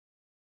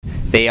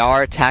They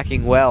are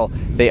attacking well.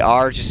 They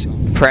are just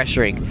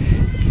pressuring.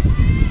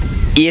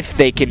 If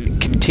they can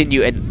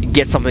continue and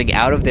get something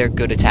out of their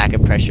good attack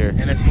and pressure.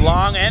 And it's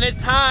long and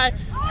it's high.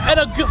 And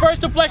a good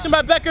first deflection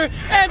by Becker.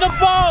 And the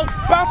ball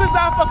bounces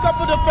off a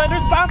couple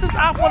defenders, bounces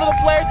off one of the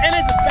players, and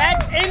it's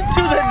back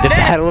into the net. The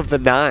battle of the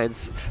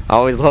nines. I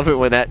always love it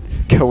when that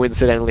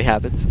coincidentally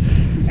happens.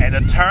 And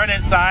a turn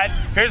inside.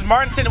 Here's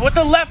Martinson with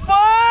the left foot.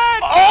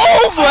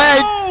 Oh my!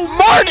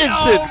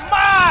 Martinson! Oh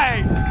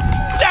my!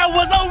 That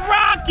was a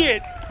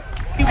rocket!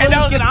 And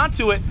that was get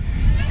onto it.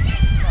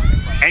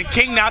 And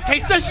King now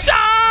takes the shot!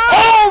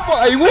 Oh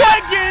my! What?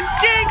 Again,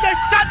 King, the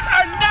shots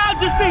are now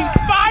just being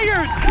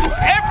fired!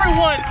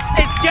 Everyone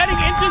is getting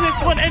into this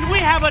one, and we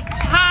have a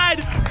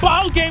tied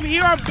ball game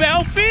here on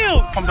Bell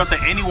Field. I don't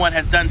think anyone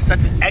has done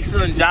such an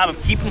excellent job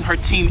of keeping her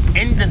team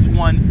in this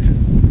one.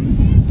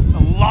 A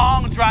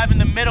long drive in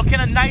the middle. Can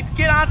the Knights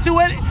get onto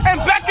it? And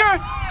Becker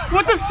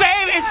with the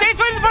save. It stays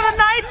waiting for the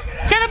Knights.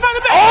 Can it find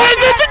the back? Oh,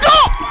 it's in the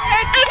goal!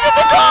 It's in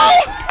the goal!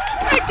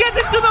 It gets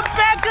it to the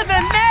back of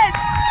the net.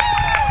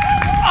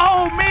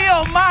 Oh me,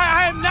 oh my,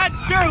 I am not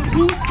sure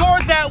who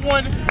scored that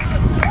one,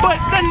 but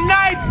the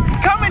Knights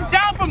coming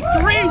down from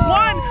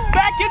 3-1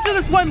 back into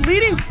this one,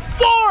 leading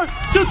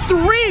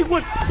 4-3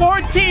 with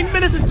 14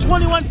 minutes and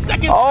 21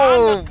 seconds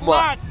on the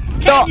clock.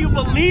 Can you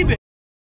believe it?